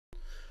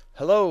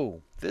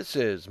Hello, this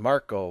is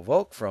Marko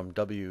Vovk from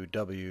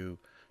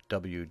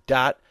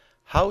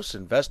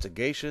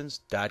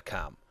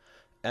www.houseinvestigations.com.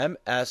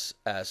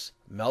 MSS,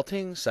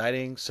 melting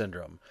siding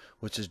syndrome,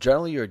 which is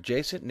generally your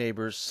adjacent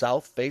neighbor's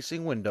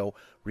south-facing window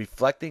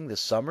reflecting the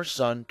summer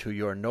sun to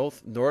your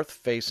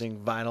north-facing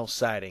vinyl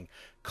siding,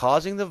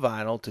 causing the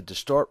vinyl to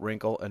distort,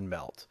 wrinkle, and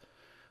melt.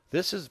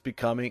 This is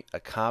becoming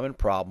a common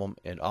problem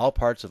in all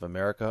parts of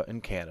America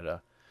and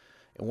Canada.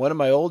 In one of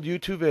my old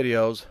YouTube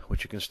videos,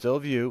 which you can still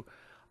view,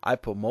 I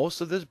put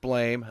most of this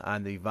blame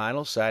on the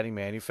vinyl siding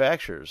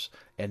manufacturers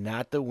and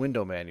not the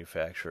window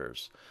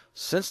manufacturers.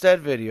 Since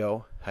that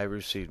video, I've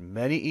received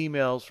many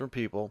emails from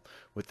people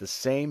with the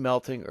same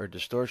melting or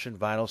distortion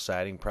vinyl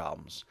siding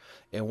problems.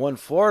 In one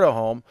Florida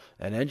home,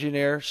 an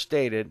engineer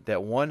stated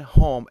that one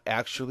home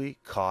actually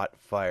caught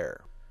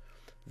fire.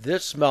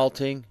 This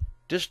melting,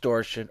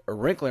 distortion, or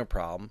wrinkling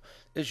problem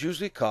is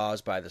usually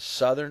caused by the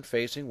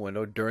southern-facing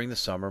window during the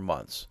summer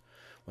months.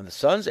 When the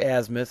sun's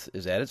azimuth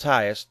is at its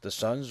highest, the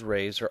sun's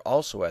rays are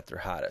also at their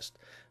hottest.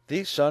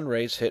 These sun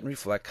rays hit and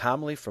reflect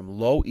commonly from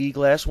low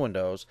E-glass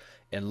windows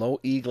and low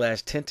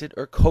E-glass tinted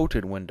or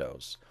coated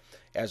windows.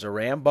 As a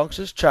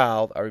rambunctious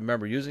child, I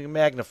remember using a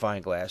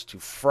magnifying glass to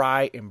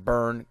fry and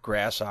burn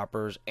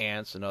grasshoppers,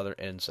 ants, and other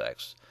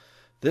insects.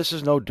 This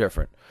is no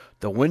different.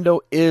 The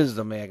window is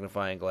the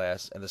magnifying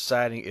glass and the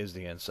siding is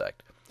the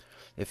insect.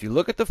 If you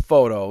look at the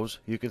photos,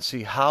 you can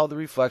see how the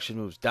reflection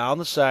moves down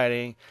the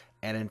siding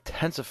and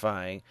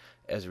intensifying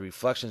as the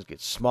reflections get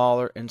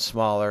smaller and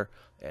smaller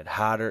and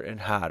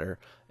hotter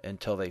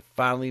until they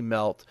finally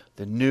melt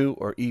the new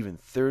or even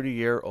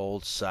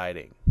 30-year-old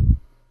siding.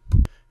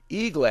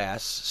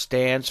 E-glass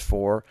stands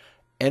for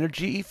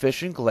energy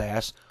efficient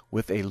glass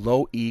with a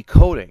low E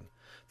coating.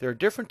 There are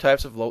different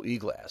types of low E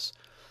glass.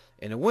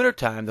 In the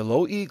wintertime, the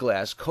low E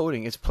glass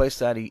coating is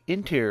placed on the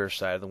interior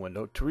side of the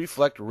window to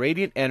reflect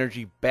radiant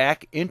energy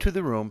back into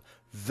the room,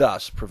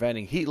 thus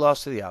preventing heat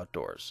loss to the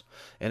outdoors.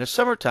 In the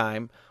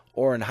summertime,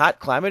 or in hot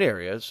climate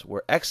areas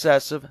where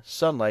excessive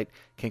sunlight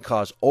can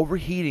cause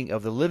overheating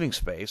of the living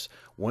space,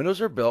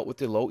 windows are built with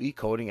the low E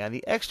coating on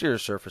the exterior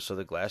surface of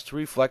the glass to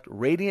reflect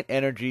radiant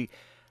energy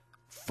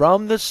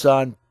from the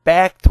sun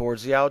back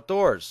towards the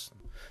outdoors.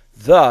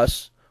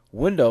 Thus,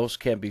 windows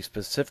can be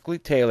specifically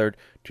tailored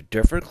to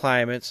different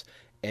climates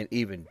and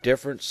even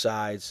different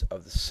sides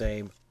of the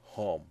same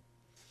home.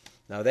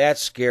 Now that's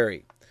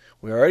scary.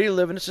 We already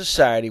live in a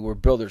society where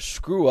builders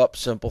screw up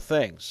simple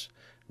things.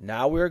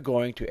 Now we are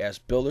going to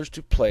ask builders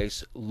to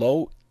place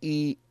low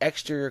E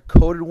exterior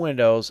coated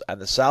windows on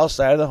the south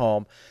side of the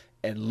home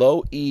and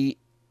low E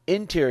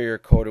interior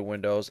coated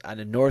windows on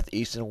the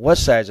northeast and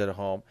west sides of the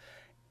home,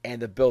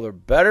 and the builder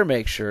better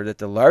make sure that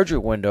the larger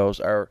windows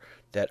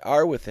that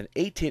are within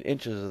 18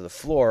 inches of the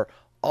floor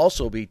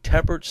also be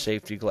tempered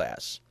safety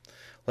glass.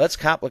 Let's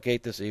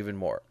complicate this even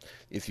more.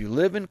 If you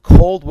live in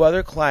cold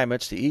weather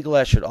climates, the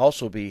E-glass should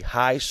also be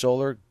high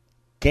solar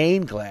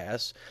gain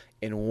glass.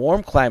 In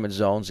warm climate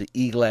zones, the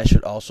E-glass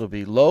should also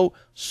be low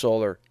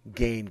solar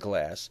gain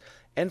glass.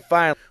 And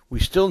finally, we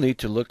still need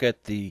to look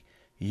at the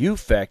U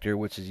factor,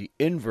 which is the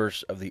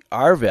inverse of the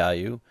R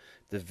value,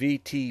 the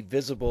VT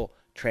visible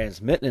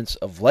transmittance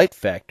of light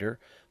factor,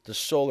 the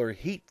solar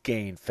heat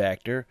gain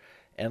factor,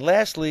 and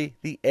lastly,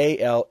 the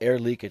AL air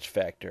leakage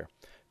factor.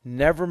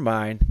 Never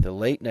mind the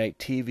late night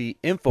TV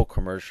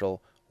infomercial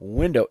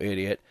window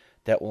idiot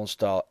that will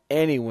install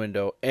any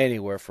window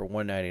anywhere for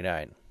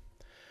 $199.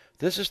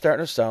 This is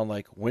starting to sound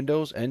like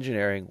Windows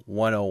Engineering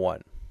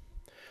 101.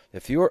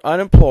 If you are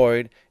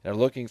unemployed and are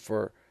looking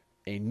for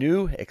a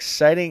new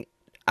exciting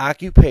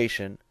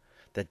occupation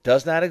that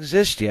does not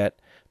exist yet,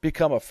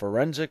 become a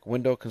forensic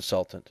window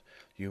consultant.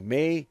 You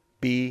may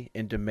be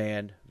in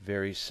demand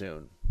very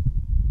soon.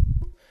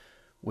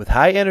 With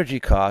high energy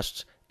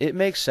costs, it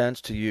makes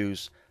sense to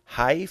use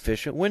high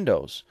efficient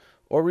windows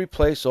or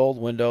replace old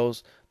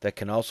windows that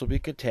can also be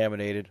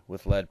contaminated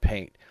with lead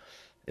paint.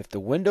 If the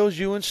windows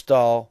you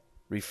install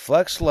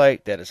reflects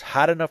light that is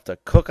hot enough to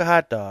cook a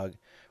hot dog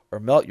or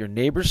melt your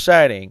neighbor's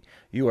siding,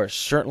 you are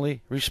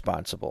certainly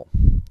responsible.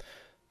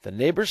 The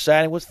neighbor's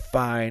siding was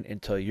fine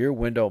until your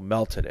window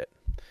melted it.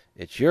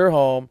 It's your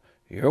home,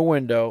 your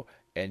window,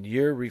 and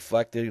your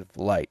reflective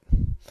light.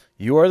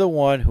 You are the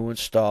one who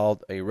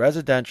installed a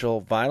residential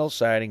vinyl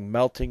siding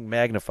melting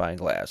magnifying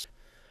glass.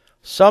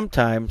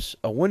 Sometimes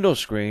a window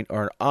screen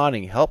or an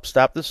awning helps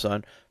stop the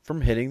sun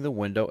from hitting the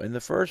window in the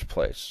first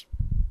place.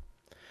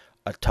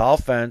 A tall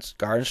fence,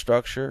 garden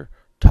structure,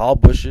 tall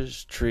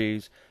bushes,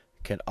 trees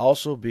can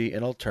also be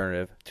an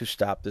alternative to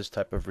stop this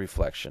type of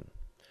reflection.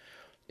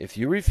 If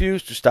you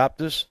refuse to stop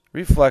this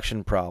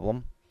reflection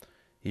problem,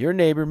 your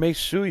neighbor may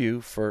sue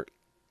you for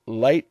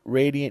light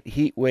radiant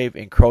heat wave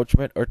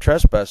encroachment or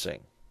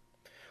trespassing.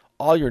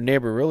 All your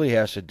neighbor really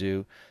has to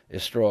do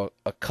is throw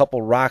a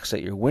couple rocks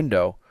at your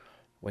window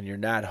when you're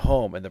not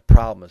home and the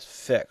problem is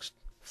fixed.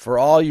 For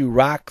all you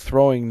rock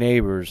throwing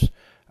neighbors,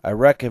 I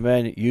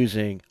recommend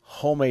using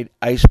homemade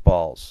ice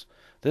balls.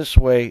 This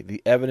way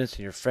the evidence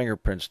and your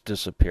fingerprints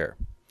disappear.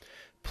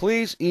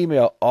 Please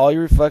email all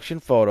your reflection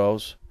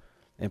photos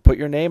and put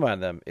your name on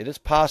them. It is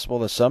possible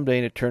that someday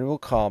an attorney will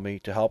call me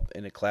to help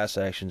in a class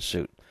action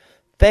suit.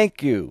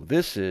 Thank you.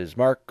 This is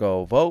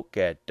Marko Vovk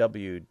at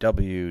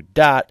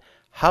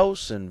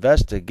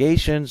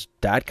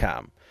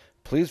www.houseinvestigations.com.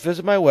 Please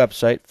visit my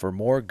website for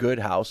more good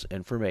house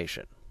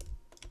information.